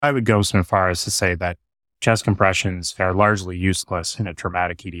I would go so far as to say that chest compressions are largely useless in a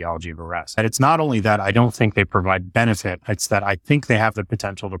traumatic etiology of arrest. And it's not only that I don't think they provide benefit, it's that I think they have the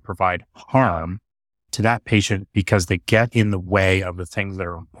potential to provide harm to that patient because they get in the way of the things that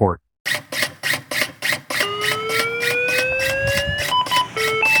are important.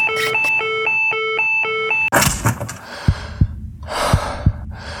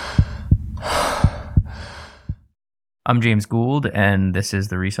 I'm James Gould, and this is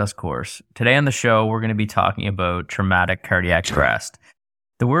the Resus Course. Today on the show, we're going to be talking about traumatic cardiac arrest.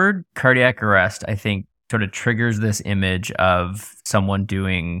 The word cardiac arrest, I think, sort of triggers this image of someone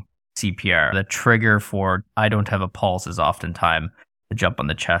doing CPR. The trigger for I don't have a pulse is oftentimes to jump on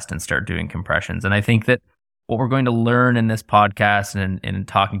the chest and start doing compressions. And I think that what we're going to learn in this podcast and in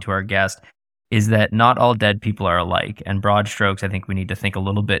talking to our guest is that not all dead people are alike. And broad strokes, I think we need to think a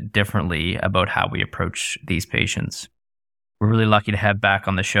little bit differently about how we approach these patients. We're really lucky to have back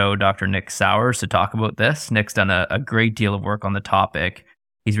on the show Dr. Nick Sowers to talk about this. Nick's done a great deal of work on the topic.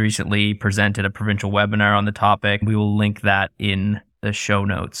 He's recently presented a provincial webinar on the topic. We will link that in the show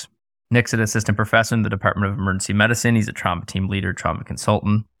notes. Nick's an assistant professor in the Department of Emergency Medicine. He's a trauma team leader, trauma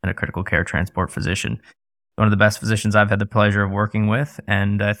consultant, and a critical care transport physician. One of the best physicians I've had the pleasure of working with,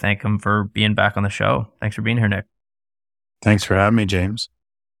 and I thank him for being back on the show. Thanks for being here, Nick. Thanks for having me, James.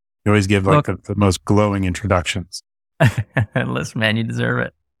 You always give the most glowing introductions. Listen, man, you deserve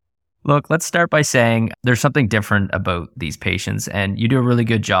it. Look, let's start by saying there's something different about these patients, and you do a really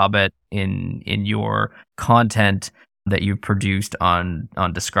good job in your content that you've produced on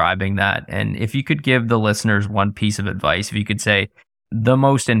describing that. And if you could give the listeners one piece of advice, if you could say the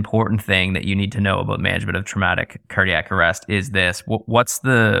most important thing that you need to know about management of traumatic cardiac arrest is this, what's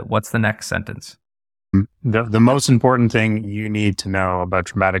the next sentence? The most important thing you need to know about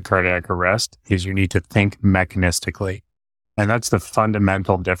traumatic cardiac arrest is you need to think mechanistically. And that's the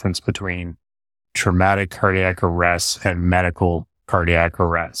fundamental difference between traumatic cardiac arrest and medical cardiac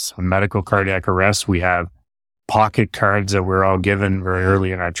arrest. In medical cardiac arrest, we have pocket cards that we're all given very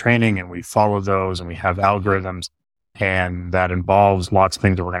early in our training, and we follow those, and we have algorithms. And that involves lots of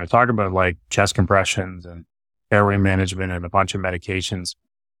things that we're going to talk about, like chest compressions and airway management and a bunch of medications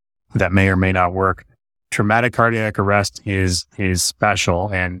that may or may not work. Traumatic cardiac arrest is special,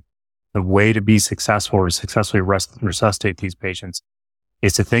 and the way to be successful or successfully resuscitate these patients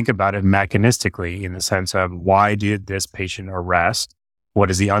is to think about it mechanistically in the sense of why did this patient arrest?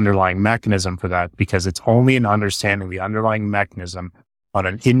 What is the underlying mechanism for that? Because it's only in understanding the underlying mechanism on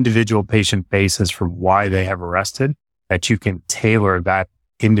an individual patient basis for why they have arrested that you can tailor that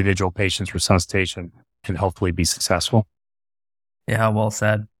individual patient's resuscitation and hopefully be successful. Yeah, well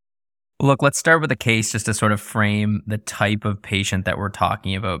said. Look, let's start with a case just to sort of frame the type of patient that we're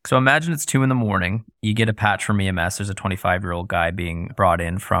talking about. So imagine it's 2 a.m. You get a patch from EMS. There's a 25-year-old guy being brought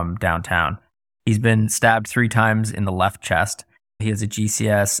in from downtown. He's been stabbed 3 times in the left chest. He has a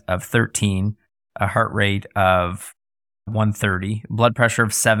GCS of 13, a heart rate of 130, blood pressure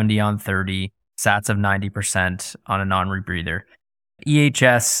of 70 on 30, SATs of 90% on a non-rebreather.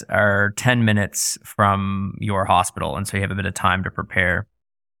 EHS are 10 minutes from your hospital, and so you have a bit of time to prepare.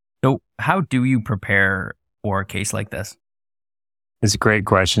 So how do you prepare for a case like this? It's a great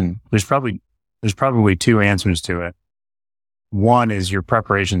question. There's probably 2 answers to it. One is your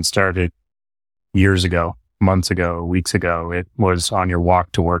preparation started years ago, months ago, weeks ago. It was on your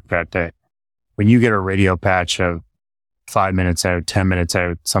walk to work that day. When you get a radio patch of 5 minutes out, 10 minutes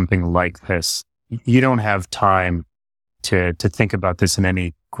out, something like this, you don't have time to think about this in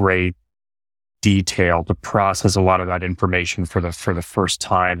any great detail, to process a lot of that information for the first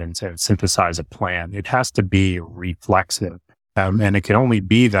time and to synthesize a plan. It has to be reflexive. And it can only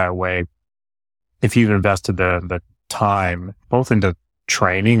be that way if you've invested the time, both into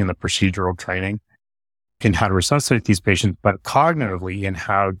training and the procedural training in how to resuscitate these patients, but cognitively in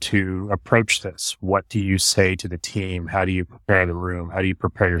how to approach this. What do you say to the team? How do you prepare the room? How do you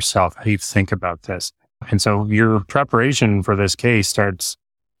prepare yourself? How do you think about this? And so your preparation for this case starts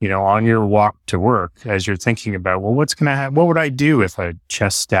on your walk to work as you're thinking about, well, what's going to happen? What would I do if a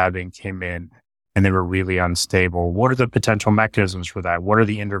chest stabbing came in and they were really unstable? What are the potential mechanisms for that? What are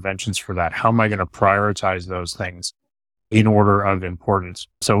the interventions for that? How am I going to prioritize those things in order of importance?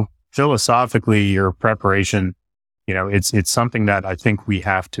 So philosophically, your preparation, it's something that I think we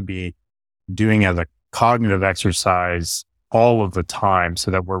have to be doing as a cognitive exercise all of the time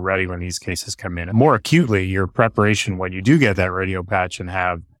so that we're ready when these cases come in. And more acutely, your preparation when you do get that radio patch and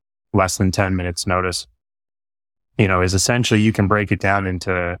have less than 10 minutes notice, is essentially you can break it down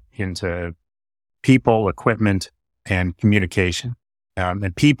into people, equipment, and communication.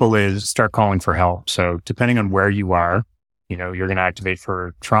 And people is start calling for help. So depending on where you are You're going to activate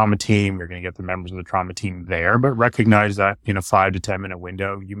for trauma team. You're going to get the members of the trauma team there, but recognize that in a 5 to 10 minute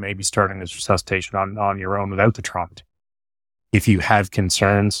window, you may be starting this resuscitation on your own without the trauma team. If you have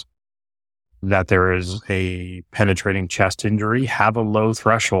concerns that there is a penetrating chest injury, have a low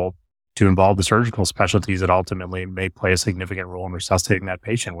threshold to involve the surgical specialties that ultimately may play a significant role in resuscitating that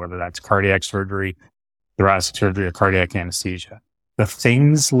patient, whether that's cardiac surgery, thoracic surgery, or cardiac anesthesia. The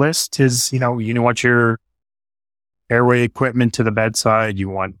things list is, you want your airway equipment to the bedside. You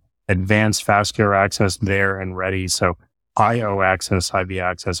want advanced vascular access there and ready. So IO access, IV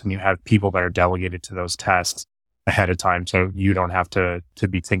access, and you have people that are delegated to those tests ahead of time. So you don't have to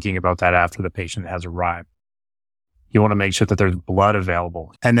be thinking about that after the patient has arrived. You want to make sure that there's blood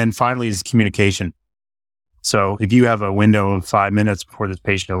available. And then finally is communication. So if you have a window of 5 minutes before this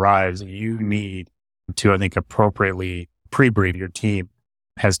patient arrives, you need to, I think, appropriately pre-brief your team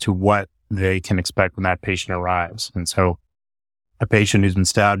as to what they can expect when that patient arrives. And so a patient who's been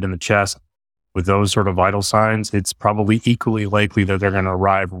stabbed in the chest with those sort of vital signs, it's probably equally likely that they're going to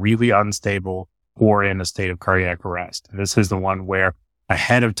arrive really unstable or in a state of cardiac arrest. This is the one where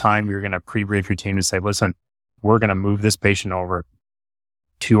ahead of time, you're going to pre-brief your team to say, listen, we're going to move this patient over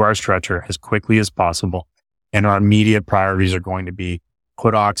to our stretcher as quickly as possible. And our immediate priorities are going to be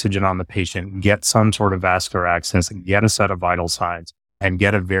put oxygen on the patient, get some sort of vascular access, get a set of vital signs, and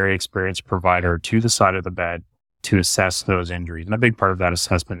get a very experienced provider to the side of the bed to assess those injuries. And a big part of that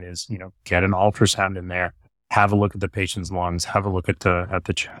assessment is, get an ultrasound in there, have a look at the patient's lungs, have a look at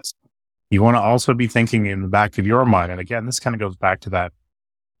the chest. You want to also be thinking in the back of your mind. And again, this kind of goes back to that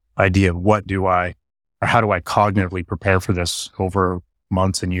idea of how do I cognitively prepare for this over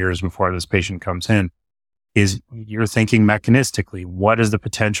months and years before this patient comes in, is you're thinking mechanistically, what is the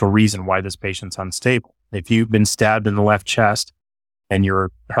potential reason why this patient's unstable? If you've been stabbed in the left chest and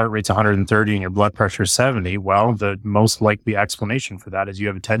your heart rate's 130 and your blood pressure is 70, well, the most likely explanation for that is you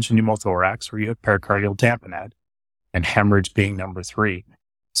have a tension pneumothorax or you have pericardial tamponade, and hemorrhage being number 3.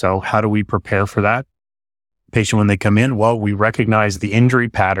 So how do we prepare for that? Patient, when they come in, well, we recognize the injury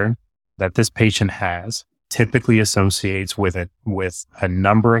pattern that this patient has typically associates with a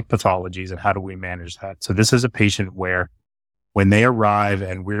number of pathologies, and how do we manage that? So this is a patient where when they arrive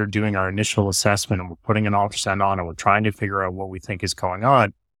and we're doing our initial assessment and we're putting an ultrasound on and we're trying to figure out what we think is going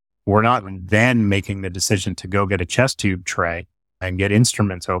on, we're not then making the decision to go get a chest tube tray and get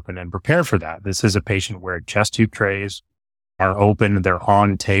instruments open and prepare for that. This is a patient where chest tube trays are open, they're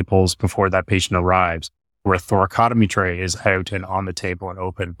on tables before that patient arrives, where a thoracotomy tray is out and on the table and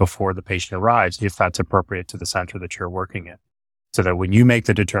open before the patient arrives, if that's appropriate to the center that you're working in. So that when you make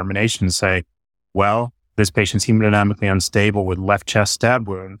the determination, say, well, this patient's hemodynamically unstable with left chest stab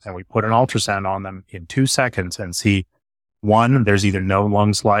wound, and we put an ultrasound on them in 2 seconds and see, one, there's either no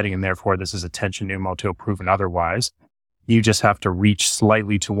lung sliding and therefore this is a tension pneumoto proven otherwise. You just have to reach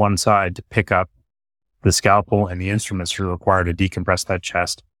slightly to one side to pick up the scalpel and the instruments you're required to decompress that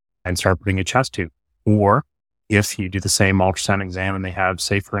chest and start putting a chest tube. Or if you do the same ultrasound exam and they have,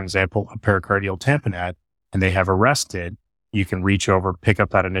 say, for example, a pericardial tamponade and they have arrested, you can reach over, pick up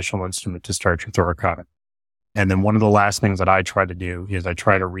that initial instrument to start your thoracotomy. And then one of the last things that I try to do is I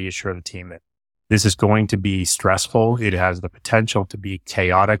try to reassure the team that this is going to be stressful. It has the potential to be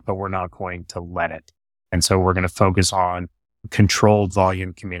chaotic, but we're not going to let it. And so we're going to focus on controlled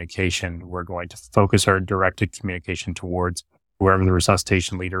volume communication. We're going to focus our directed communication towards wherever the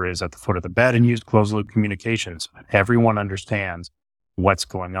resuscitation leader is at the foot of the bed and use closed loop communications. Everyone understands what's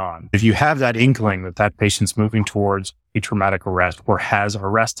going on. If you have that inkling that that patient's moving towards a traumatic arrest or has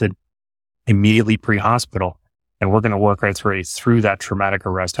arrested immediately pre-hospital, and we're going to work right through that traumatic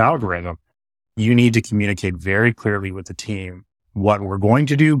arrest algorithm, you need to communicate very clearly with the team what we're going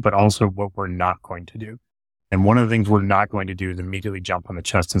to do, but also what we're not going to do. And one of the things we're not going to do is immediately jump on the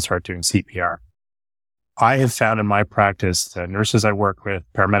chest and start doing CPR. I have found in my practice, the nurses I work with,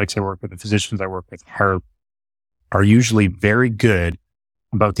 paramedics I work with, the physicians I work with are usually very good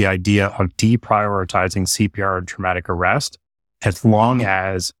about the idea of deprioritizing CPR and traumatic arrest as long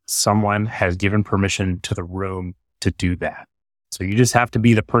as someone has given permission to the room to do that. So you just have to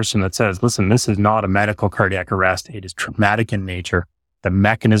be the person that says, listen, this is not a medical cardiac arrest. It is traumatic in nature. The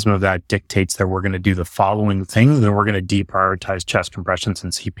mechanism of that dictates that we're going to do the following things, and we're going to deprioritize chest compressions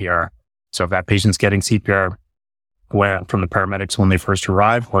and CPR. So if that patient's getting CPR from the paramedics when they first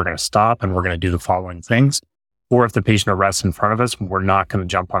arrive, we're going to stop and we're going to do the following things. Or if the patient arrests in front of us, we're not going to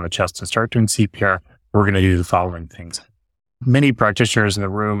jump on the chest and start doing CPR. We're going to do the following things. Many practitioners in the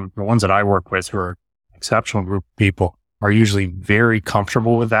room, the ones that I work with who are an exceptional group of people, are usually very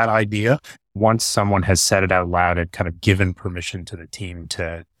comfortable with that idea once someone has said it out loud and kind of given permission to the team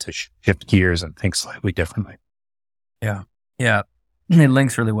to shift gears and think slightly differently. Yeah. Yeah. It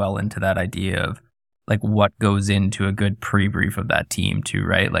links really well into that idea of like what goes into a good pre-brief of that team too,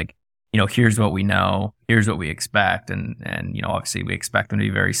 right? Like, here's what we know, here's what we expect. And obviously we expect them to be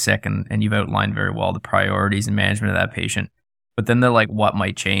very sick and you've outlined very well the priorities and management of that patient. But then they're like, what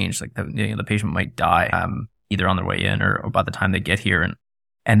might change? Like the patient might die either on their way in or by the time they get here.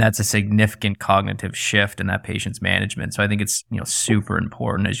 And that's a significant cognitive shift in that patient's management. So I think it's, super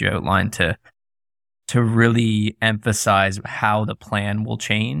important as you outlined to really emphasize how the plan will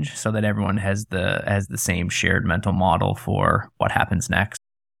change so that everyone has the same shared mental model for what happens next.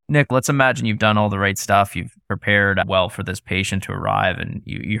 Nick, let's imagine you've done all the right stuff. You've prepared well for this patient to arrive and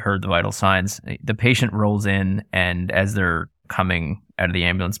you heard the vital signs. The patient rolls in, and as they're coming out of the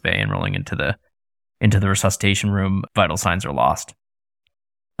ambulance bay and rolling into the resuscitation room, vital signs are lost.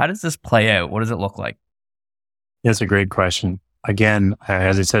 How does this play out? What does it look like? That's a great question. Again,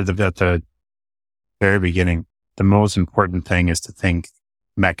 as I said at the very beginning, the most important thing is to think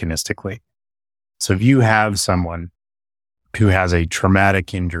mechanistically. So if you have someone who has a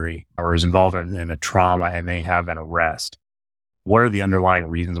traumatic injury or is involved in a trauma and they have an arrest, what are the underlying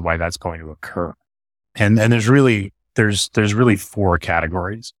reasons why that's going to occur? And there's really four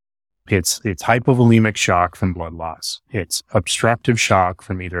categories. It's hypovolemic shock from blood loss. It's obstructive shock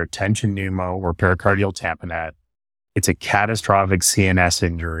from either a tension pneumo or pericardial tamponade. It's a catastrophic CNS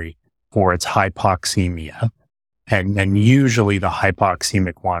injury, or it's hypoxemia. And usually the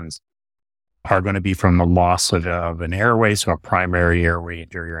hypoxemic ones are going to be from the loss of an airway, so a primary airway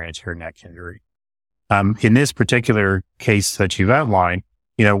injury or anterior neck injury. In this particular case that you've outlined,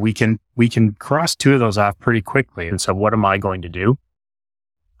 we can cross two of those off pretty quickly. And so what am I going to do?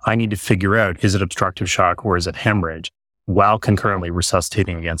 I need to figure out, is it obstructive shock or is it hemorrhage, while concurrently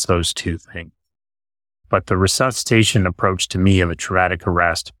resuscitating against those two things. But the resuscitation approach to me of a traumatic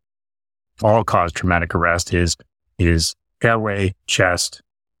arrest, all-cause traumatic arrest, is airway, chest,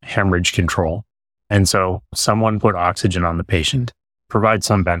 hemorrhage control. And so someone put oxygen on the patient, provide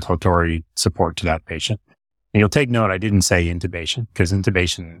some ventilatory support to that patient. And you'll take note, I didn't say intubation, because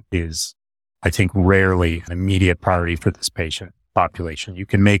intubation is, I think, rarely an immediate priority for this patient population. You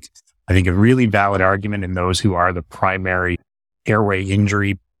can make, I think, a really valid argument in those who are the primary airway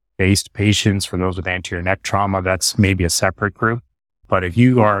injury-based patients. For those with anterior neck trauma, that's maybe a separate group. But if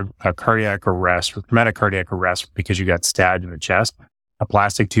you are a cardiac arrest, or traumatic cardiac arrest because you got stabbed in the chest, a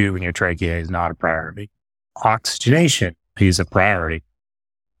plastic tube in your trachea is not a priority. Oxygenation is a priority.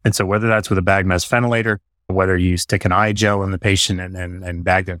 And so whether that's with a bag mask ventilator, whether you stick an eye gel in the patient and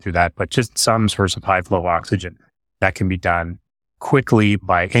bag them through that, but just some source of high flow oxygen that can be done quickly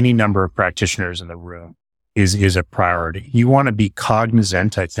by any number of practitioners in the room is a priority. You want to be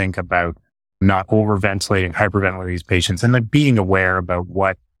cognizant, I think, about not overventilating, hyperventilating these patients, and then being aware about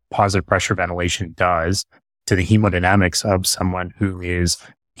what positive pressure ventilation does to the hemodynamics of someone who is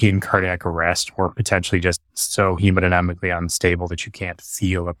in cardiac arrest or potentially just so hemodynamically unstable that you can't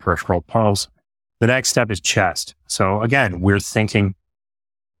feel a peripheral pulse. The next step is chest. So again, we're thinking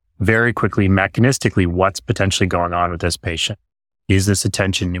very quickly, mechanistically, what's potentially going on with this patient. Is this a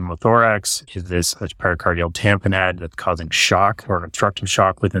tension pneumothorax? Is this a pericardial tamponade that's causing shock or an obstructive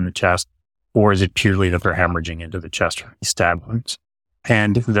shock within the chest? Or is it purely that they're hemorrhaging into the chest from stab wounds?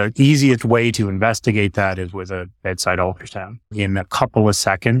 And the easiest way to investigate that is with a bedside ultrasound. In a couple of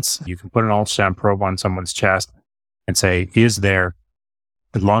seconds, you can put an ultrasound probe on someone's chest and say, is there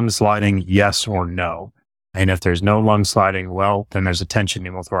lung sliding, yes or no? And if there's no lung sliding, well, then there's a tension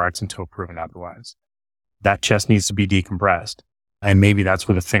pneumothorax until proven otherwise. That chest needs to be decompressed. And maybe that's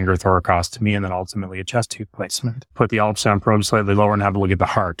with a finger thoracostomy and then ultimately a chest tube placement. Put the ultrasound probe slightly lower and have a look at the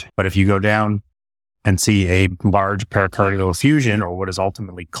heart. But if you go down and see a large pericardial effusion, or what is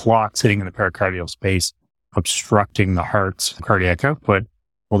ultimately clot sitting in the pericardial space, obstructing the heart's cardiac output,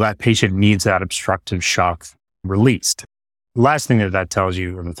 well, that patient needs that obstructive shock released. The last thing that tells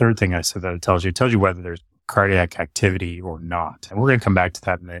you, or the third thing I said that it tells you whether there's cardiac activity or not. And we're going to come back to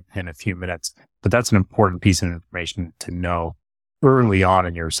that in a few minutes. But that's an important piece of information to know early on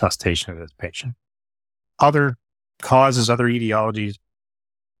in your resuscitation of this patient. Other causes, other etiologies,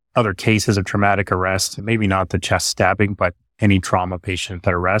 other cases of traumatic arrest, maybe not the chest stabbing, but any trauma patient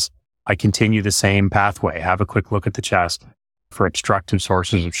that arrests, I continue the same pathway. Have a quick look at the chest for obstructive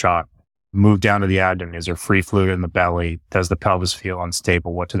sources of shock. Move down to the abdomen. Is there free fluid in the belly? Does the pelvis feel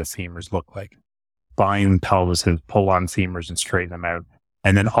unstable? What do the femurs look like? Bind pelvises, pull on femurs and straighten them out.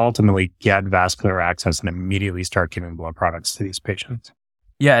 And then ultimately get vascular access and immediately start giving blood products to these patients.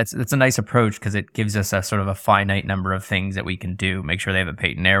 Yeah, it's a nice approach because it gives us a sort of a finite number of things that we can do. Make sure they have a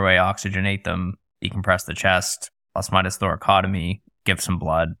patent airway, oxygenate them, decompress the chest, plus minus thoracotomy, give some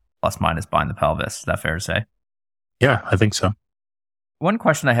blood, plus minus bind the pelvis. Is that fair to say? Yeah, I think so. One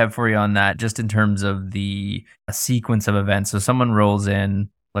question I have for you on that, just in terms of the sequence of events. So someone rolls in,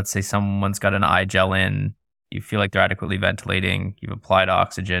 let's say someone's got an eye gel in, you feel like they're adequately ventilating, you've applied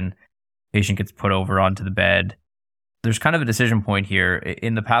oxygen, patient gets put over onto the bed. There's kind of a decision point here.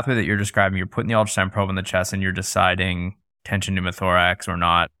 In the pathway that you're describing, you're putting the ultrasound probe in the chest and you're deciding tension pneumothorax or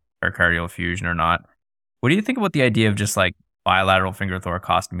not, or cardiac effusion or not. What do you think about the idea of just like bilateral finger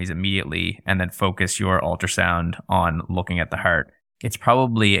thoracostomies immediately and then focus your ultrasound on looking at the heart? It's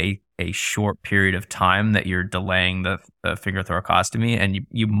probably a short period of time that you're delaying the finger thoracostomy, and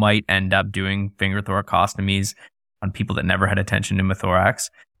you might end up doing finger thoracostomies on people that never had a tension pneumothorax,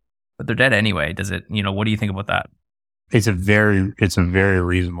 but they're dead anyway. Does it, what do you think about that? It's a very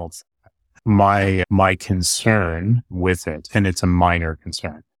reasonable. My concern with it, and it's a minor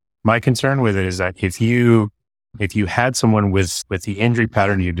concern. My concern with it is that if you had someone with the injury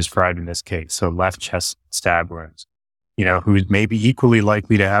pattern you described in this case, so left chest stab wounds, who's maybe equally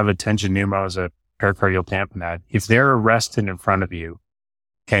likely to have a tension pneumo as a pericardial tamponade, if they're arrested in front of you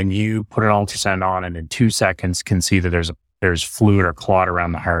and you put an ultrasound on and in 2 seconds can see that there's fluid or clot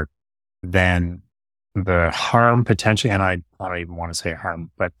around the heart, then the harm potentially, and I don't even want to say harm,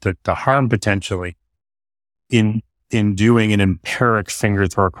 but the harm potentially in doing an empiric finger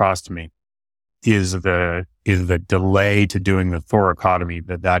thoracostomy is the delay to doing the thoracotomy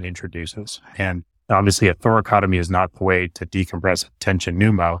that introduces. And obviously a thoracotomy is not the way to decompress a tension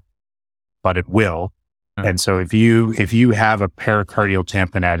pneumo, but it will. And so if you have a pericardial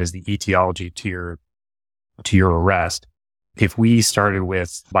tamponade as the etiology to your arrest, if we started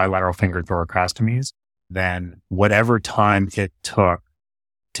with bilateral finger thoracostomies, then whatever time it took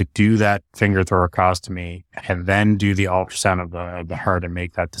to do that finger thoracostomy and then do the ultrasound of the heart and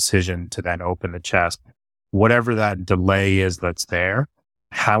make that decision to then open the chest, whatever that delay is that's there,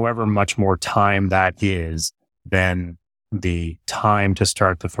 however much more time that is than the time to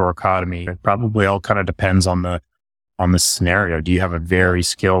start the thoracotomy, it probably all kind of depends on the scenario. Do you have a very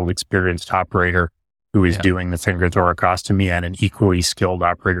skilled, experienced operator who is doing the finger thoracostomy and an equally skilled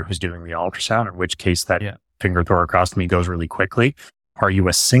operator who's doing the ultrasound, in which case that finger thoracostomy goes really quickly? Are you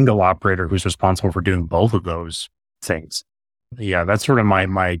a single operator who's responsible for doing both of those things? Yeah, that's sort of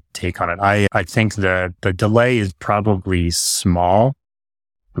my take on it. I think the delay is probably small,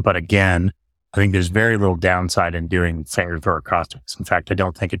 but again, I think there's very little downside in doing finger thoracostomies. In fact, I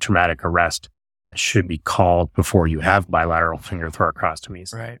don't think a traumatic arrest should be called before you have bilateral finger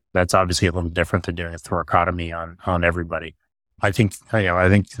thoracostomies. Right. That's obviously a little different than doing a thoracotomy on everybody. I think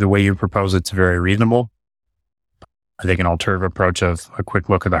the way you propose it's very reasonable. I think an alternative approach of a quick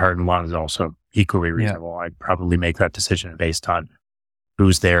look at the heart and lung is also equally reasonable. I'd probably make that decision based on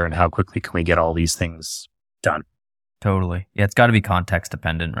who's there and how quickly can we get all these things done. Totally. Yeah, it's got to be context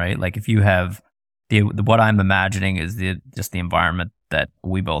dependent, right? Like if you have what I'm imagining is just the environment that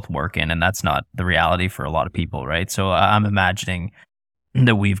we both work in, and that's not the reality for a lot of people, right? So I'm imagining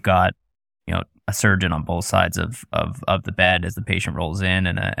that we've got, a surgeon on both sides of the bed as the patient rolls in,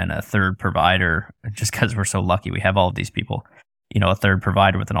 and a third provider, just because we're so lucky we have all of these people, a third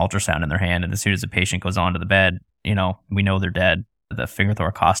provider with an ultrasound in their hand, and as soon as the patient goes onto the bed, we know they're dead. The finger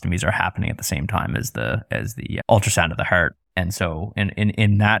thoracostomies are happening at the same time as the ultrasound of the heart. And so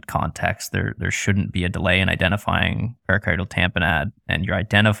in that context, there shouldn't be a delay in identifying pericardial tamponade, and you're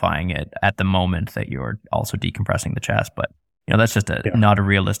identifying it at the moment that you're also decompressing the chest. But that's just not a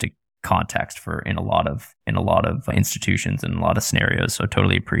realistic context for in a lot of institutions and a lot of scenarios. So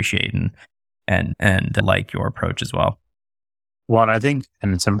totally appreciate and like your approach as well. Well, and I think,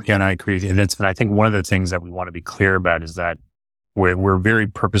 and I agree, and I think one of the things that we want to be clear about is that we're very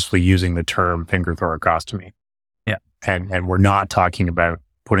purposefully using the term finger thoracostomy. Yeah. And we're not talking about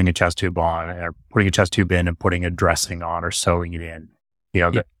putting a chest tube on or putting a chest tube in and putting a dressing on or sewing it in.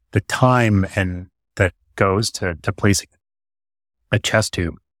 The time and that goes to placing a chest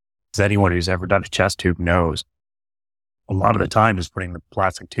tube, as anyone who's ever done a chest tube knows, a lot of the time is putting the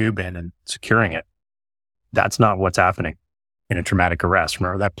plastic tube in and securing it. That's not what's happening in a traumatic arrest.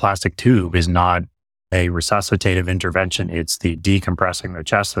 Remember, that plastic tube is not a resuscitative intervention. It's the decompressing the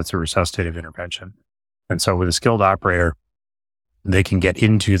chest that's a resuscitative intervention. And so with a skilled operator, they can get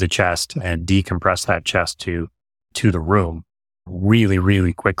into the chest and decompress that chest to the room really,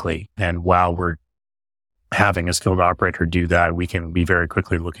 really quickly. And while we're having a skilled operator do that, we can be very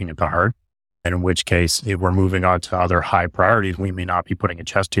quickly looking at the heart. And in which case, if we're moving on to other high priorities, we may not be putting a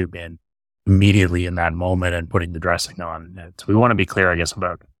chest tube in immediately in that moment and putting the dressing on. So we want to be clear, I guess,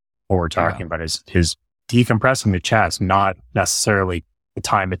 about what we're talking about is decompressing the chest, not necessarily the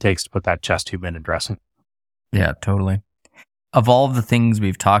time it takes to put that chest tube in and dressing. Yeah, totally. Of all of the things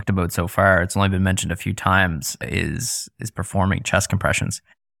we've talked about so far, it's only been mentioned a few times, is performing chest compressions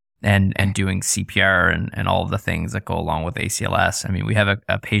and doing CPR and all of the things that go along with ACLS. I mean, we have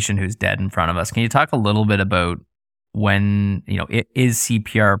a patient who's dead in front of us. Can you talk a little bit about when, is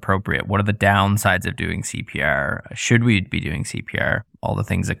CPR appropriate? What are the downsides of doing CPR? Should we be doing CPR? All the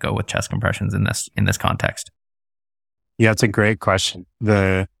things that go with chest compressions in this context. Yeah, it's a great question.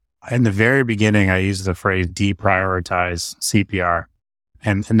 In the very beginning, I used the phrase deprioritize CPR.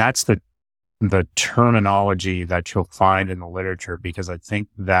 And that's the terminology that you'll find in the literature, because I think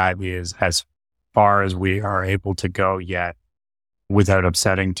that is as far as we are able to go yet without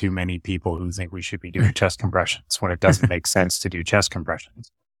upsetting too many people who think we should be doing chest compressions when it doesn't make sense to do chest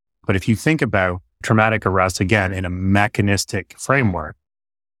compressions. But if you think about traumatic arrest, again, in a mechanistic framework,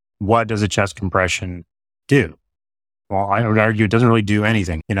 what does a chest compression do? Well, I would argue it doesn't really do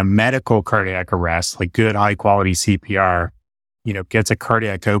anything. In a medical cardiac arrest, like good high quality CPR, gets a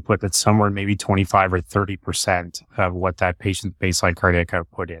cardiac output that's somewhere maybe 25 or 30% of what that patient's baseline cardiac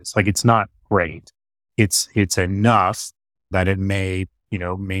output is. Like, it's not great. It's enough that it may,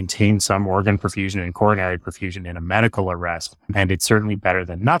 maintain some organ perfusion and coronary perfusion in a medical arrest. And it's certainly better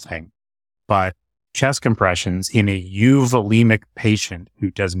than nothing. But chest compressions in a euvolemic patient who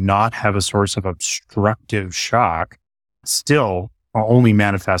does not have a source of obstructive shock still only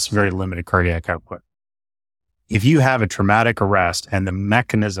manifests very limited cardiac output. If you have a traumatic arrest and the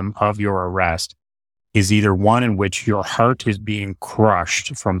mechanism of your arrest is either one in which your heart is being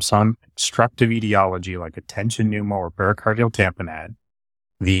crushed from some obstructive etiology like a tension pneumo or pericardial tamponade,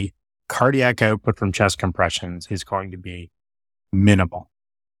 the cardiac output from chest compressions is going to be minimal.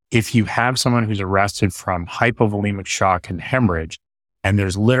 If you have someone who's arrested from hypovolemic shock and hemorrhage, and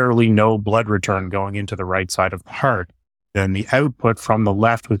there's literally no blood return going into the right side of the heart, then the output from the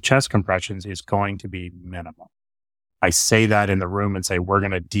left with chest compressions is going to be minimal. I say that in the room and say, we're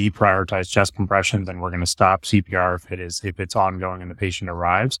going to deprioritize chest compressions and we're going to stop CPR if it's ongoing and the patient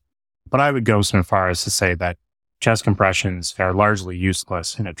arrives. But I would go so far as to say that chest compressions are largely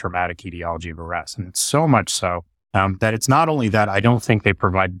useless in a traumatic etiology of arrest. And it's so much so that it's not only that I don't think they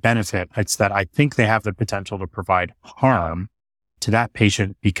provide benefit, it's that I think they have the potential to provide harm to that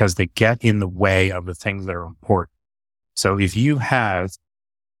patient because they get in the way of the things that are important. So if you have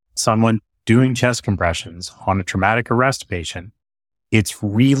someone doing chest compressions on a traumatic arrest patient, it's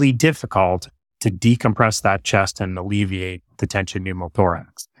really difficult to decompress that chest and alleviate the tension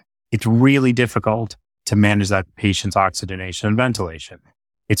pneumothorax. It's really difficult to manage that patient's oxygenation and ventilation.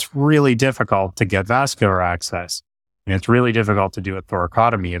 It's really difficult to get vascular access. And it's really difficult to do a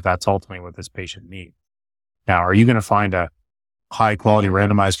thoracotomy if that's ultimately what this patient needs. Now, are you going to find a high quality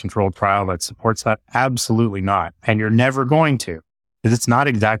randomized controlled trial that supports that? Absolutely not. And you're never going to, because it's not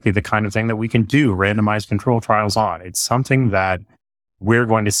exactly the kind of thing that we can do randomized controlled trials on. It's something that we're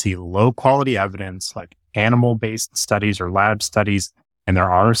going to see low quality evidence like animal-based studies or lab studies. And there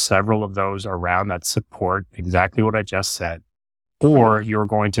are several of those around that support exactly what I just said. Or you're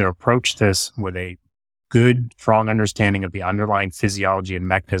going to approach this with a good, strong understanding of the underlying physiology and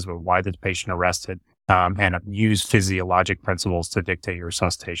mechanism of why this patient arrested, and use physiologic principles to dictate your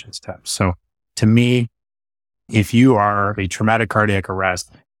resuscitation steps. So to me, if you are a traumatic cardiac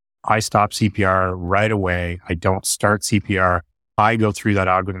arrest, I stop CPR right away. I don't start CPR. I go through that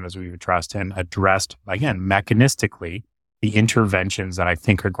algorithm as we've addressed and addressed, again, mechanistically, the interventions that I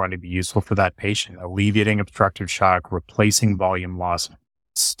think are going to be useful for that patient, alleviating obstructive shock, replacing volume loss,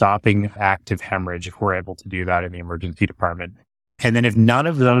 stopping active hemorrhage if we're able to do that in the emergency department. And then if none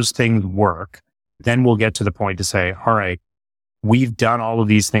of those things work, then we'll get to the point to say, all right, we've done all of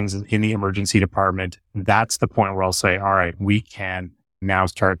these things in the emergency department. That's the point where I'll say, all right, we can now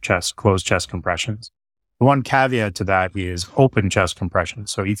start closed chest compressions. The one caveat to that is open chest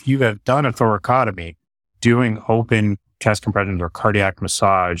compressions. So if you have done a thoracotomy, doing open chest compressions or cardiac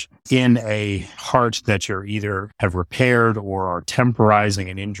massage in a heart that you're either have repaired or are temporizing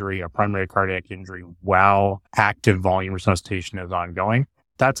an injury, a primary cardiac injury, while active volume resuscitation is ongoing,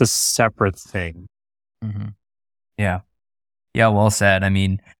 that's a separate thing. Mm-hmm. Yeah. Yeah, well said. I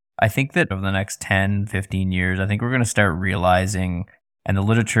mean, I think that over the next 10, 15 years, I think we're going to start realizing, and the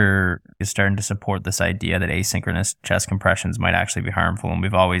literature is starting to support this idea that asynchronous chest compressions might actually be harmful. And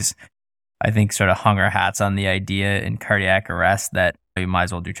we've always, I think, sort of hung our hats on the idea in cardiac arrest that you might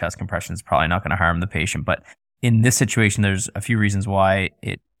as well do chest compressions. It's probably not going to harm the patient. But in this situation, there's a few reasons why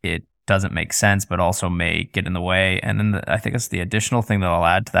it doesn't make sense, but also may get in the way. And then I think it's the additional thing that I'll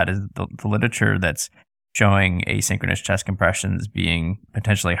add to that is the literature that's showing asynchronous chest compressions being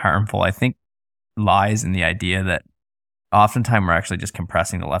potentially harmful, I think lies in the idea that oftentimes we're actually just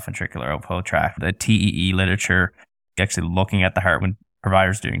compressing the left ventricular outflow tract. The TEE literature actually looking at the heart when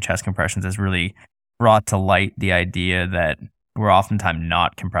providers doing chest compressions has really brought to light the idea that we're oftentimes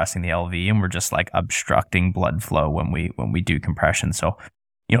not compressing the LV and we're just like obstructing blood flow when we do compression. So,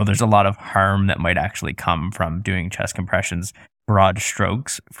 there's a lot of harm that might actually come from doing chest compressions. Broad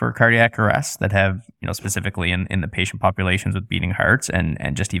strokes for cardiac arrest that have, specifically in the patient populations with beating hearts, and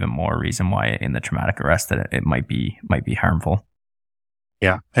just even more reason why in the traumatic arrest that it might be harmful.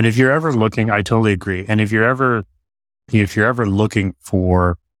 Yeah. And if you're ever looking, I totally agree. And if you're ever looking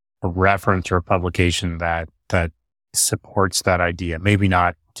for a reference or a publication that supports that idea, maybe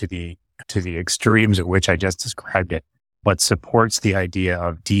not to the extremes at which I just described it, but supports the idea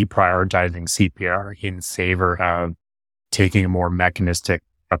of deprioritizing CPR in favor of taking a more mechanistic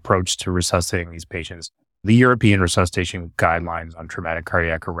approach to resuscitating these patients. The European Resuscitation Guidelines on Traumatic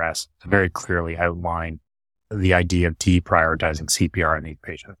Cardiac Arrest very clearly outline the idea of deprioritizing CPR in these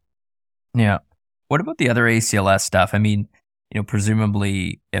patients. Yeah. What about the other ACLS stuff? I mean,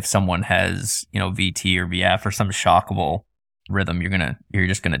 presumably if someone has, VT or VF or some shockable rhythm, you're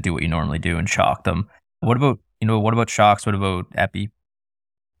just gonna do what you normally do and shock them. What about shocks? What about epi?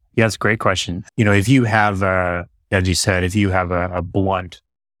 Yeah, it's a great question. If you have as you said, if you have a blunt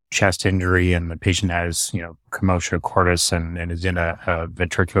chest injury and the patient has, commotio cordis and is in a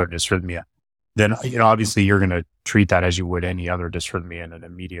ventricular dysrhythmia, then, obviously you're going to treat that as you would any other dysrhythmia and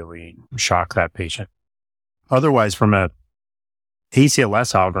immediately shock that patient. Otherwise, from a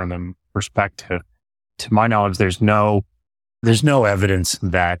ACLS algorithm perspective, to my knowledge, there's no evidence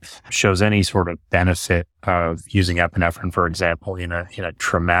that shows any sort of benefit of using epinephrine, for example, in a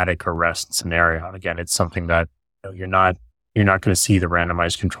traumatic arrest scenario. Again, it's something that you're not going to see the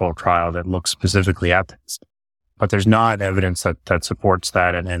randomized controlled trial that looks specifically at this. But there's not evidence that supports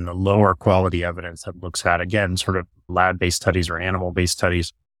that, and the lower quality evidence that looks at, again, sort of lab-based studies or animal-based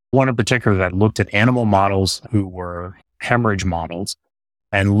studies. One in particular that looked at animal models who were hemorrhage models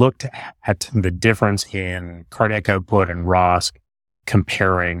and looked at the difference in cardiac output and ROSC,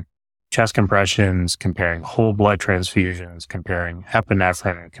 comparing chest compressions, comparing whole blood transfusions, comparing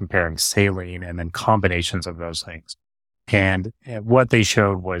epinephrine, comparing saline, and then combinations of those things. And what they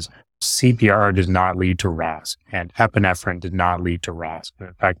showed was CPR does not lead to ROSC, and epinephrine did not lead to ROSC.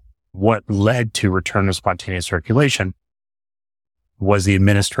 In fact, what led to return to spontaneous circulation was the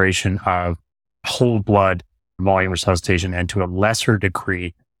administration of whole blood volume resuscitation and, to a lesser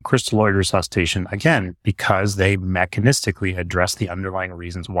degree, crystalloid resuscitation, again, because they mechanistically address the underlying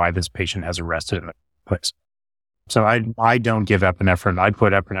reasons why this patient has arrested in the place. So I don't give epinephrine. I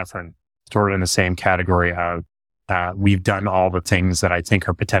put epinephrine sort of in the same category of we've done all the things that I think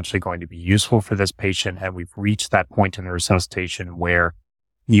are potentially going to be useful for this patient, and we've reached that point in the resuscitation where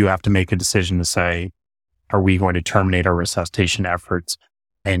you have to make a decision to say, are we going to terminate our resuscitation efforts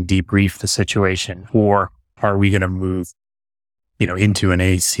and debrief the situation, or are we going to move into an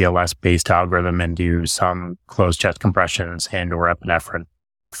ACLS-based algorithm and do some closed chest compressions and or epinephrine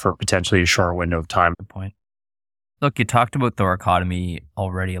for potentially a short window of time? Good point. Look, you talked about thoracotomy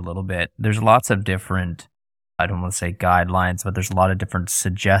already a little bit. There's lots of different, I don't want to say guidelines, but there's a lot of different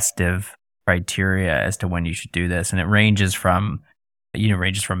suggestive criteria as to when you should do this. And it ranges from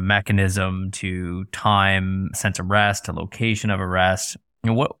mechanism to time, sense of rest, to location of arrest.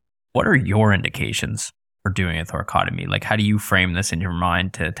 What are your indications for doing a thoracotomy? Like, how do you frame this in your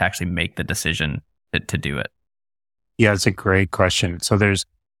mind to actually make the decision to do it? Yeah, it's a great question. So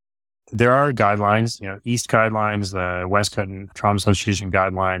there are guidelines, East guidelines, the West Trauma Association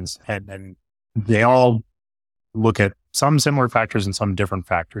guidelines, and they all look at some similar factors and some different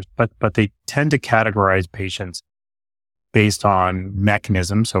factors, but they tend to categorize patients based on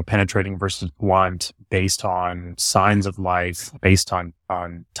mechanism, so penetrating versus blunt, based on signs of life, based on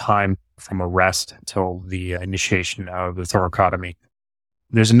time from arrest until the initiation of the thoracotomy.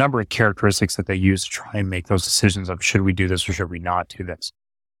 There's a number of characteristics that they use to try and make those decisions of should we do this or should we not do this.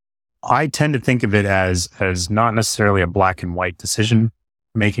 I tend to think of it as not necessarily a black and white decision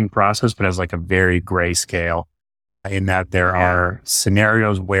making process, but as like a very gray scale, in that there are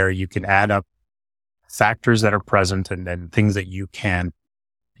scenarios where you can add up factors that are present and then things that you can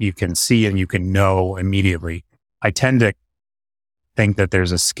see and you can know immediately. I tend to think that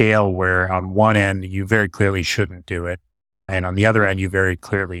there's a scale where on one end you very clearly shouldn't do it, and on the other end you very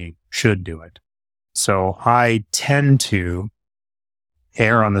clearly should do it. So I tend to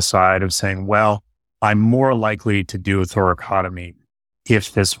err on the side of saying, well, I'm more likely to do a thoracotomy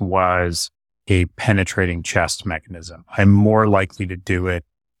if this was a penetrating chest mechanism. I'm more likely to do it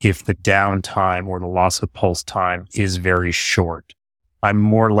if the downtime or the loss of pulse time is very short. I'm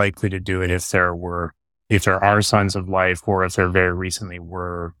more likely to do it if there are signs of life or if there very recently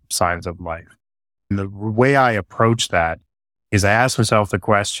were signs of life. And the way I approach that is I ask myself the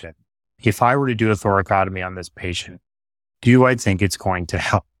question, if I were to do a thoracotomy on this patient, do I think it's going to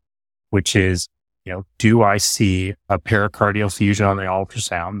help? Which is, do I see a pericardial fusion on the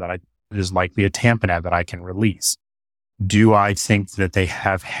ultrasound that is likely a tamponade that I can release? Do I think that they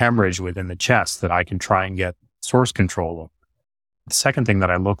have hemorrhage within the chest that I can try and get source control of? The second thing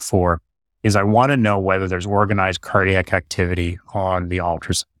that I look for is I want to know whether there's organized cardiac activity on the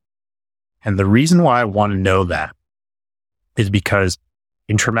ultrasound. And the reason why I want to know that is because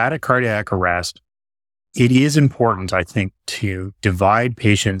in traumatic cardiac arrest, it is important, I think, to divide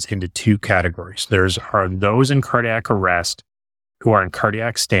patients into two categories. There are those in cardiac arrest who are in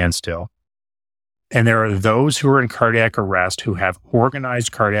cardiac standstill, and there are those who are in cardiac arrest who have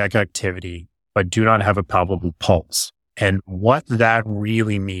organized cardiac activity but do not have a palpable pulse. And what that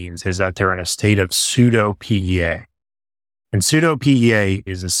really means is that they're in a state of pseudo-PEA. And pseudo-PEA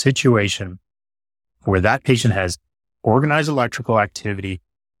is a situation where that patient has organized electrical activity,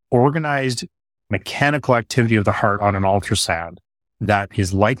 organized mechanical activity of the heart on an ultrasound that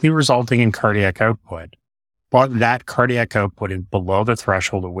is likely resulting in cardiac output, but that cardiac output is below the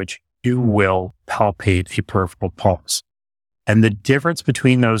threshold at which you will palpate a peripheral pulse. And the difference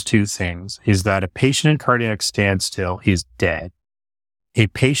between those two things is that a patient in cardiac standstill is dead. A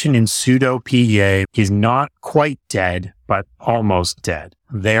patient in pseudo-PEA is not quite dead, but almost dead.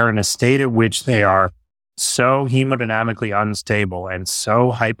 They are in a state at which they are so hemodynamically unstable and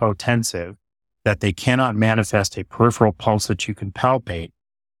so hypotensive that they cannot manifest a peripheral pulse that you can palpate.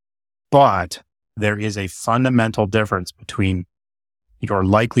 But there is a fundamental difference between your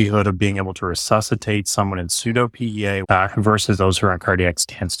likelihood of being able to resuscitate someone in pseudo-PEA versus those who are in cardiac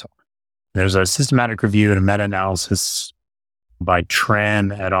standstill. There's a systematic review and a meta-analysis by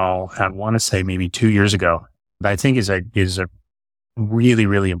Tran et al. I want to say maybe 2 years ago, that I think is a really,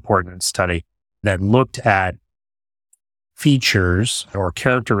 really important study that looked at features or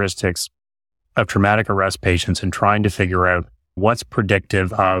characteristics of traumatic arrest patients and trying to figure out what's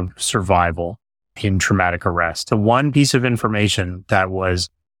predictive of survival in traumatic arrest. The one piece of information that was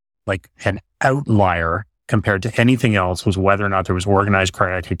like an outlier compared to anything else was whether or not there was organized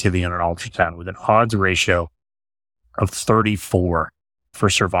cardiac activity on an ultrasound with an odds ratio of 34 for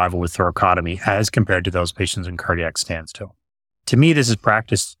survival with thoracotomy as compared to those patients in cardiac standstill. To me, this is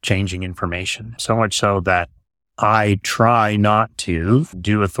practice-changing information, so much so that I try not to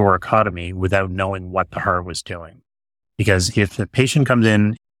do a thoracotomy without knowing what the heart was doing. Because if the patient comes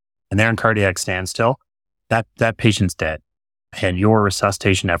in and they're in cardiac standstill, that patient's dead. And your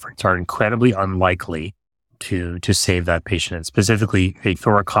resuscitation efforts are incredibly unlikely to save that patient. And specifically, a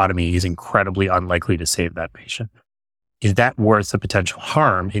thoracotomy is incredibly unlikely to save that patient. Is that worth the potential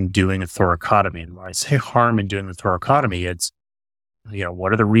harm in doing a thoracotomy? And when I say harm in doing the thoracotomy, it's,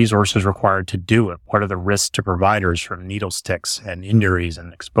 what are the resources required to do it? What are the risks to providers from needle sticks and injuries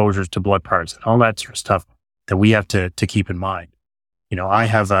and exposures to blood parts and all that sort of stuff that we have to keep in mind? I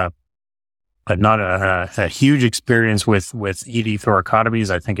have not a huge experience with ED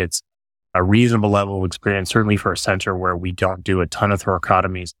thoracotomies. I think it's a reasonable level of experience, certainly for a center where we don't do a ton of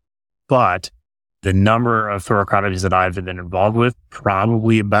thoracotomies. But the number of thoracotomies that I've been involved with,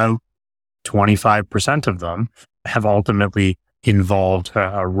 probably about 25% of them have ultimately involved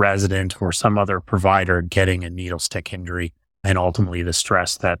a resident or some other provider getting a needle stick injury and ultimately the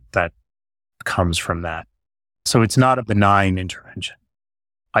stress that comes from that. So it's not a benign intervention.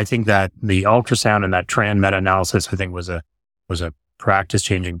 I think that the ultrasound and that Tran meta-analysis, I think was a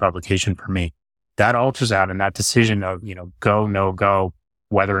practice-changing publication for me. That ultrasound and that decision of, go, no go,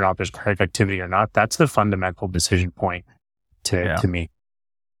 whether or not there's cardiac activity or not, that's the fundamental decision point to me.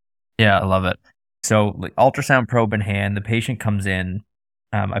 Yeah, I love it. So ultrasound probe in hand, the patient comes in,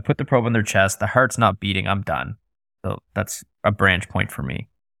 I put the probe on their chest, the heart's not beating, I'm done. So that's a branch point for me.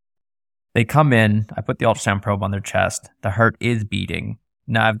 They come in, I put the ultrasound probe on their chest, the heart is beating.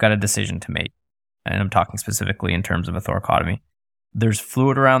 Now I've got a decision to make. And I'm talking specifically in terms of a thoracotomy. There's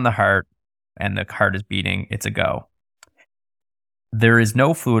fluid around the heart and the heart is beating, it's a go. There is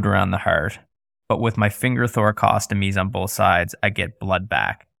no fluid around the heart, but with my finger thoracostomies on both sides, I get blood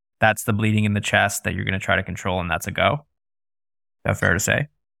back. That's the bleeding in the chest that you're going to try to control, and that's a go. Is that fair to say?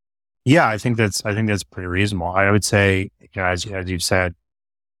 Yeah, I think that's pretty reasonable. I would say, as you've said,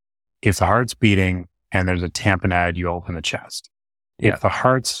 if the heart's beating and there's a tamponade, you open the chest. Yeah. If the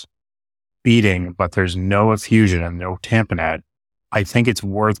heart's beating, but there's no effusion and no tamponade, I think it's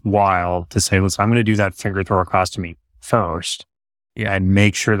worthwhile to say, listen, I'm going to do that finger thoracostomy first and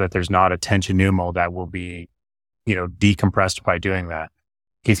make sure that there's not a tension pneumo that will be, decompressed by doing that.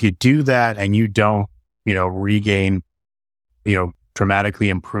 If you do that and you don't, regain, dramatically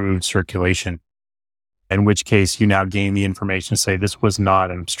improved circulation, in which case you now gain the information to say this was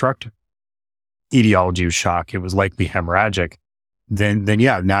not an obstructive etiology of shock. It was likely hemorrhagic. Then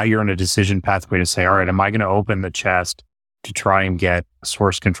yeah, now you're in a decision pathway to say, all right, am I going to open the chest to try and get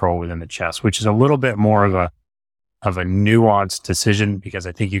source control within the chest, which is a little bit more of a nuanced decision, because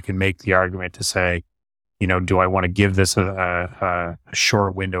I think you can make the argument to say, do I want to give this a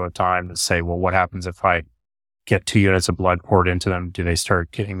short window of time to say, well, what happens if I get 2 units of blood poured into them? Do they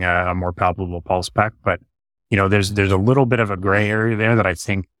start getting a more palpable pulse back? But, there's a little bit of a gray area there that I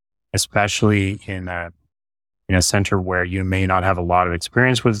think, especially in a center where you may not have a lot of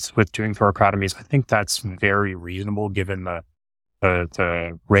experience with doing thoracotomies, I think that's very reasonable given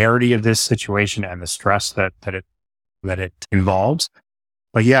the rarity of this situation and the stress that it involves.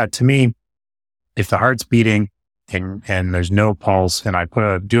 But yeah, to me, if the heart's beating and there's no pulse and I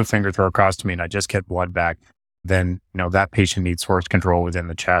do a finger thoracostomy and I just get blood back, then that patient needs source control within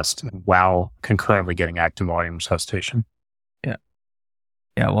the chest while concurrently getting active volume resuscitation. Yeah,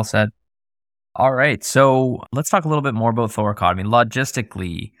 well said. All right, so let's talk a little bit more about thoracotomy.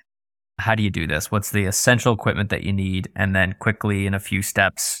 Logistically, how do you do this? What's the essential equipment that you need? And then quickly, in a few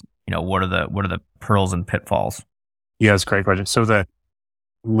steps, what are the pearls and pitfalls? Yeah, that's a great question. So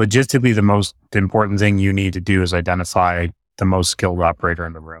logistically, the most important thing you need to do is identify the most skilled operator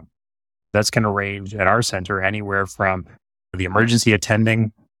in the room. That's going to range at our center anywhere from the emergency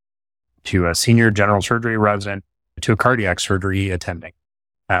attending to a senior general surgery resident to a cardiac surgery attending.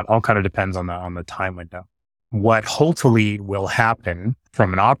 All kind of depends on the time window. What hopefully will happen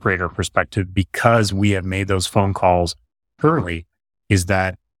from an operator perspective, because we have made those phone calls early, is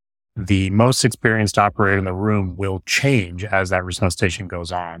that the most experienced operator in the room will change as that resuscitation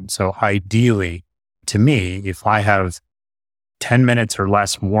goes on. So ideally, to me, if I have 10 minutes or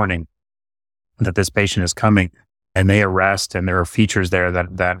less warning that this patient is coming and they arrest and there are features there that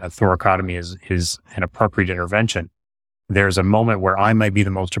a thoracotomy is an appropriate intervention, there's a moment where I might be the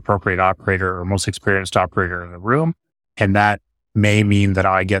most appropriate operator or most experienced operator in the room. And that may mean that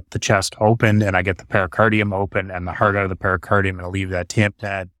I get the chest open and I get the pericardium open and the heart out of the pericardium and leave that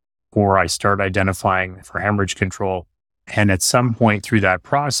tamponade, or I start identifying for hemorrhage control. And at some point through that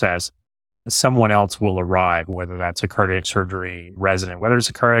process, someone else will arrive, whether that's a cardiac surgery resident, whether it's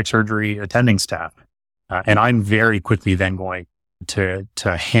a cardiac surgery attending staff. And I'm very quickly then going to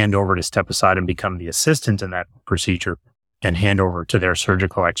hand over, to step aside and become the assistant in that procedure and hand over to their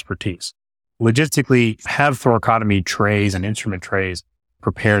surgical expertise. Logistically, have thoracotomy trays and instrument trays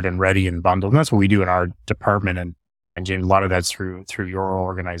prepared and ready and bundled. And that's what we do in our department. And James, a lot of that's through your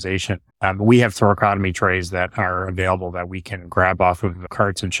organization. We have thoracotomy trays that are available that we can grab off of the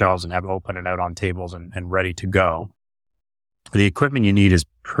carts and shelves and have open and out on tables and ready to go. The equipment you need is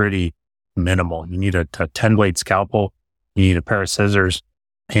pretty minimal. You need a 10-blade scalpel. You need a pair of scissors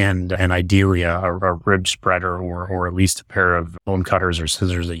and ideally a rib spreader or at least a pair of bone cutters or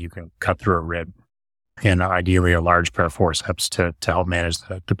scissors that you can cut through a rib. And ideally a large pair of forceps to help manage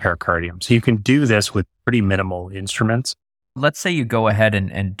the pericardium. So you can do this with pretty minimal instruments. Let's say you go ahead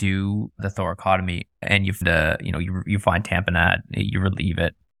and do the thoracotomy and you find tamponade, you relieve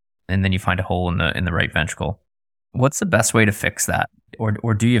it, and then you find a hole in the right ventricle. What's the best way to fix that?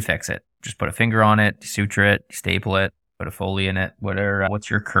 Or do you fix it? Just put a finger on it, suture it, staple it, put a Foley in it. What's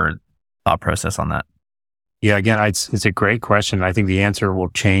your current thought process on that? Yeah, again, it's a great question. I think the answer will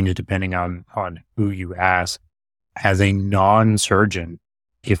change depending on who you ask. As a non-surgeon,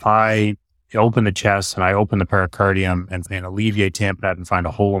 if I open the chest and I open the pericardium and alleviate tamponade and find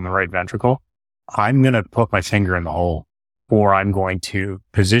a hole in the right ventricle, I'm going to put my finger in the hole, or I'm going to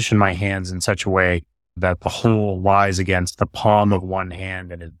position my hands in such a way that the hole lies against the palm of one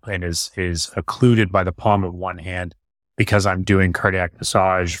hand and is occluded by the palm of one hand, because I'm doing cardiac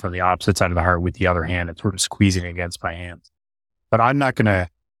massage from the opposite side of the heart with the other hand. It's sort of squeezing against my hands. But I'm not going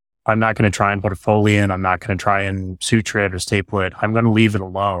to try and put a Foley in. I'm not going to try and suture it or staple it. I'm going to leave it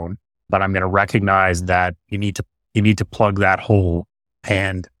alone, but I'm going to recognize that you need to plug that hole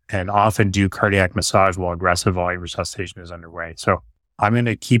and often do cardiac massage while aggressive volume resuscitation is underway. So I'm going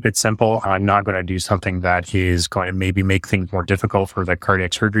to keep it simple. I'm not going to do something that is going to maybe make things more difficult for the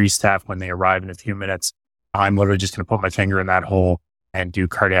cardiac surgery staff when they arrive in a few minutes. I'm literally just going to put my finger in that hole and do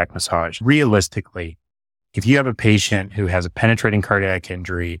cardiac massage. Realistically, if you have a patient who has a penetrating cardiac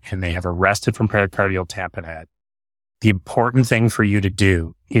injury and they have arrested from pericardial tamponade, the important thing for you to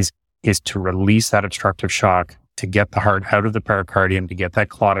do is to release that obstructive shock, to get the heart out of the pericardium, to get that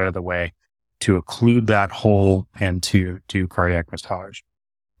clot out of the way, to occlude that hole and to do cardiac massage.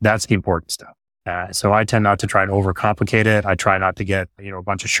 That's the important stuff. So I tend not to try and overcomplicate it. I try not to get, a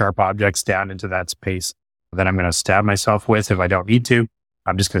bunch of sharp objects down into that space that I'm going to stab myself with if I don't need to.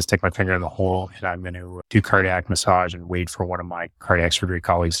 I'm just going to stick my finger in the hole and I'm going to do cardiac massage and wait for one of my cardiac surgery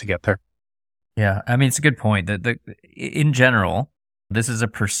colleagues to get there. Yeah, I mean, it's a good point. In general, this is a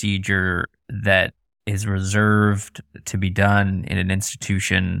procedure that is reserved to be done in an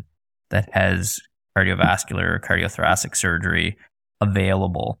institution that has cardiovascular or cardiothoracic surgery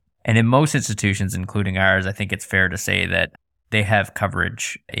available. And in most institutions, including ours, I think it's fair to say that they have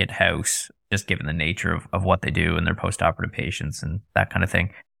coverage in-house, just given the nature of what they do and their post-operative patients and that kind of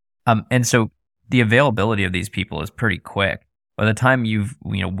thing. And so the availability of these people is pretty quick. By the time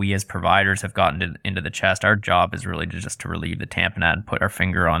we as providers have gotten into the chest, our job is really to relieve the tamponade and put our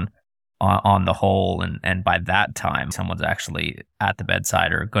finger on the hole. And by that time, someone's actually at the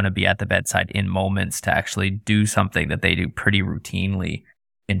bedside or going to be at the bedside in moments to actually do something that they do pretty routinely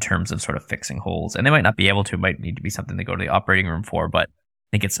in terms of sort of fixing holes. And they might not be able to, it might need to be something they go to the operating room for, but I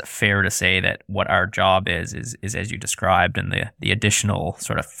think it's fair to say that what our job is as you described, and the additional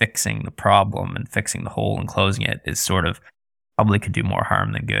sort of fixing the problem and fixing the hole and closing it is sort of probably could do more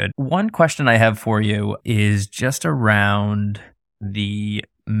harm than good. One question I have for you is just around the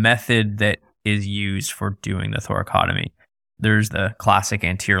method that is used for doing the thoracotomy. There's the classic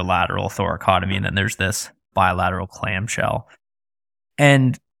anterior lateral thoracotomy, and then there's this bilateral clamshell.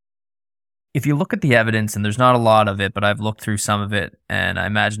 And if you look at the evidence, and there's not a lot of it, but I've looked through some of it, and I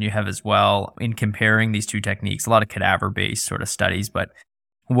imagine you have as well, in comparing these two techniques, a lot of cadaver-based sort of studies, but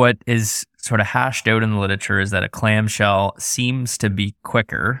what is sort of hashed out in the literature is that a clamshell seems to be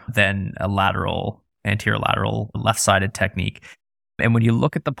quicker than a anterior lateral left-sided technique. And when you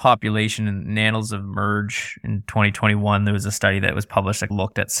look at the population in Annals of Emerge in 2021, there was a study that was published that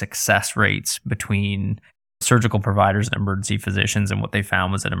looked at success rates between surgical providers and emergency physicians. And what they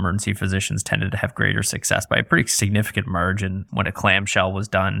found was that emergency physicians tended to have greater success by a pretty significant margin when a clamshell was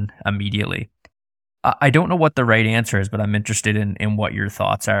done immediately. I don't know what the right answer is, but I'm interested in what your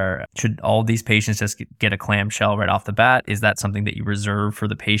thoughts are. Should all these patients just get a clamshell right off the bat? Is that something that you reserve for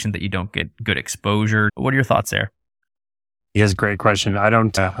the patient that you don't get good exposure? What are your thoughts there? Yes, great question. I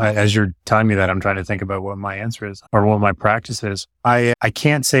don't, as you're telling me that, I'm trying to think about what my answer is or what my practice is. I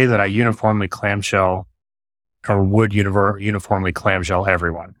can't say that I uniformly clamshell or would uniformly clamshell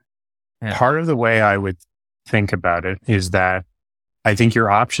everyone. Yeah. Part of the way I would think about it is that I think your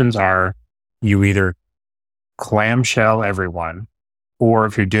options are you either clamshell everyone, or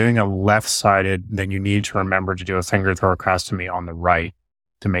if you're doing a left-sided, then you need to remember to do a finger thoracostomy on the right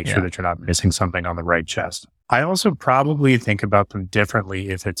to make sure that you're not missing something on the right chest. I also probably think about them differently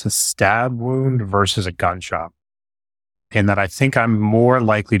if it's a stab wound versus a gunshot. In that I think I'm more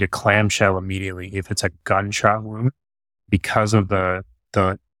likely to clamshell immediately if it's a gunshot wound because of the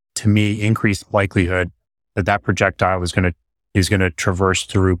to me, increased likelihood that projectile is going to traverse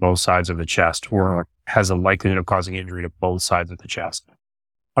through both sides of the chest or has a likelihood of causing injury to both sides of the chest.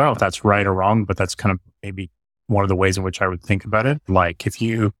 I don't know if that's right or wrong, but that's kind of maybe one of the ways in which I would think about it. Like if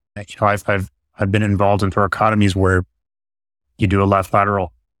I've been involved in thoracotomies where you do a left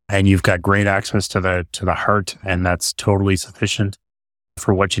lateral and you've got great access to the heart, and that's totally sufficient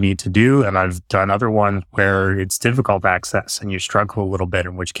for what you need to do. And I've done other ones where it's difficult access and you struggle a little bit,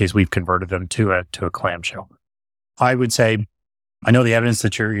 in which case we've converted them to a clamshell. I would say, I know the evidence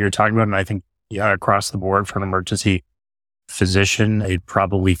that you're talking about, and I think across the board for an emergency physician, it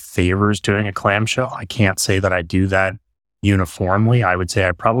probably favors doing a clamshell. I can't say that I do that uniformly. I would say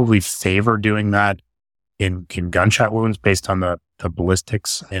I probably favor doing that in gunshot wounds based on the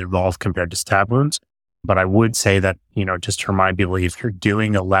ballistics involved compared to stab wounds. But I would say that, just to remind people, if you're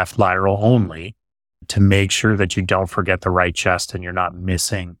doing a left lateral only, to make sure that you don't forget the right chest and you're not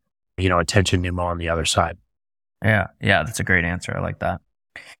missing, a tension pneumo on the other side. Yeah, that's a great answer. I like that.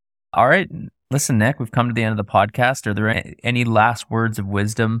 All right. Listen, Nick, we've come to the end of the podcast. Are there any last words of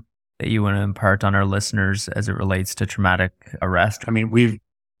wisdom that you want to impart on our listeners as it relates to traumatic arrest? I mean, we've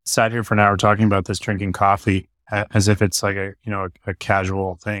sat here for an hour talking about this, drinking coffee as if it's like a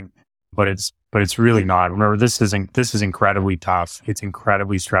casual thing, but it's really not. Remember, this is incredibly tough. It's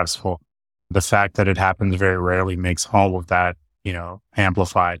incredibly stressful. The fact that it happens very rarely makes all of that,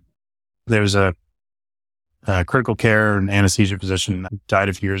 amplified. There's a critical care and anesthesia physician that died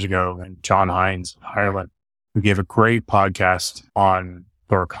a few years ago, and John Hines, Ireland, who gave a great podcast on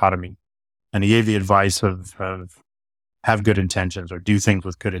thoracotomy. And he gave the advice of have good intentions or do things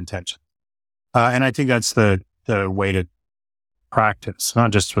with good intention. And I think that's the way to practice,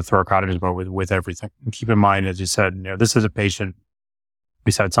 not just with thoracotomies, but with everything. And keep in mind, as you said, this is a patient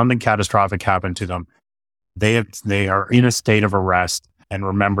who said something catastrophic happened to them. They are in a state of arrest, and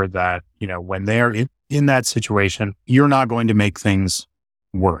remember that, when they are in that situation, you're not going to make things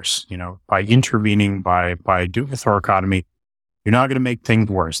worse, by intervening, by doing a thoracotomy. You're not going to make things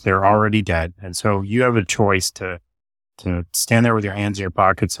worse. They're already dead. And so you have a choice to stand there with your hands in your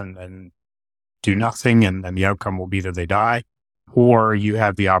pockets and do nothing. And then the outcome will be that they die, or you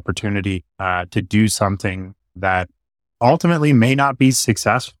have the opportunity to do something that ultimately may not be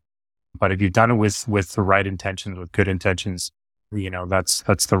successful. But if you've done it with the right intentions, with good intentions,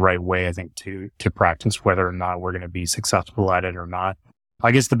 that's the right way, I think, to practice whether or not we're going to be successful at it or not. I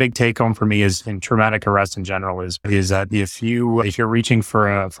guess the big take home for me is in traumatic arrest in general is that if you're reaching for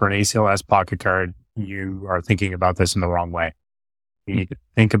an ACLS pocket card, you are thinking about this in the wrong way. You need to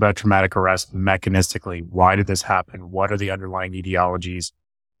think about traumatic arrest mechanistically. Why did this happen? What are the underlying etiologies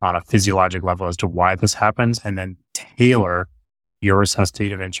on a physiologic level as to why this happens? And then tailor your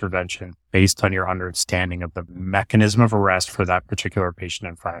resuscitative intervention based on your understanding of the mechanism of arrest for that particular patient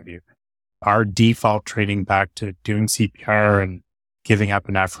in front of you. Our default training back to doing CPR and giving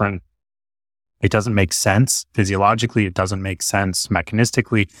epinephrine, it doesn't make sense. Physiologically, it doesn't make sense.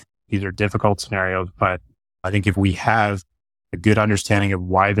 Mechanistically, these are difficult scenarios. But I think if we have a good understanding of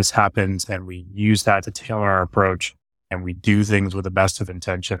why this happens and we use that to tailor our approach and we do things with the best of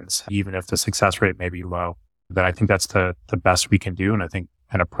intentions, even if the success rate may be low, then I think that's the best we can do. And I think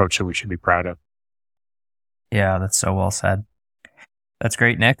an approach that we should be proud of. Yeah, that's so well said. That's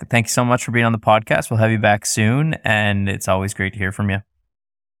great, Nick. Thank you so much for being on the podcast. We'll have you back soon. And it's always great to hear from you.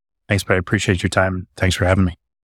 Thanks, but I appreciate your time. Thanks for having me.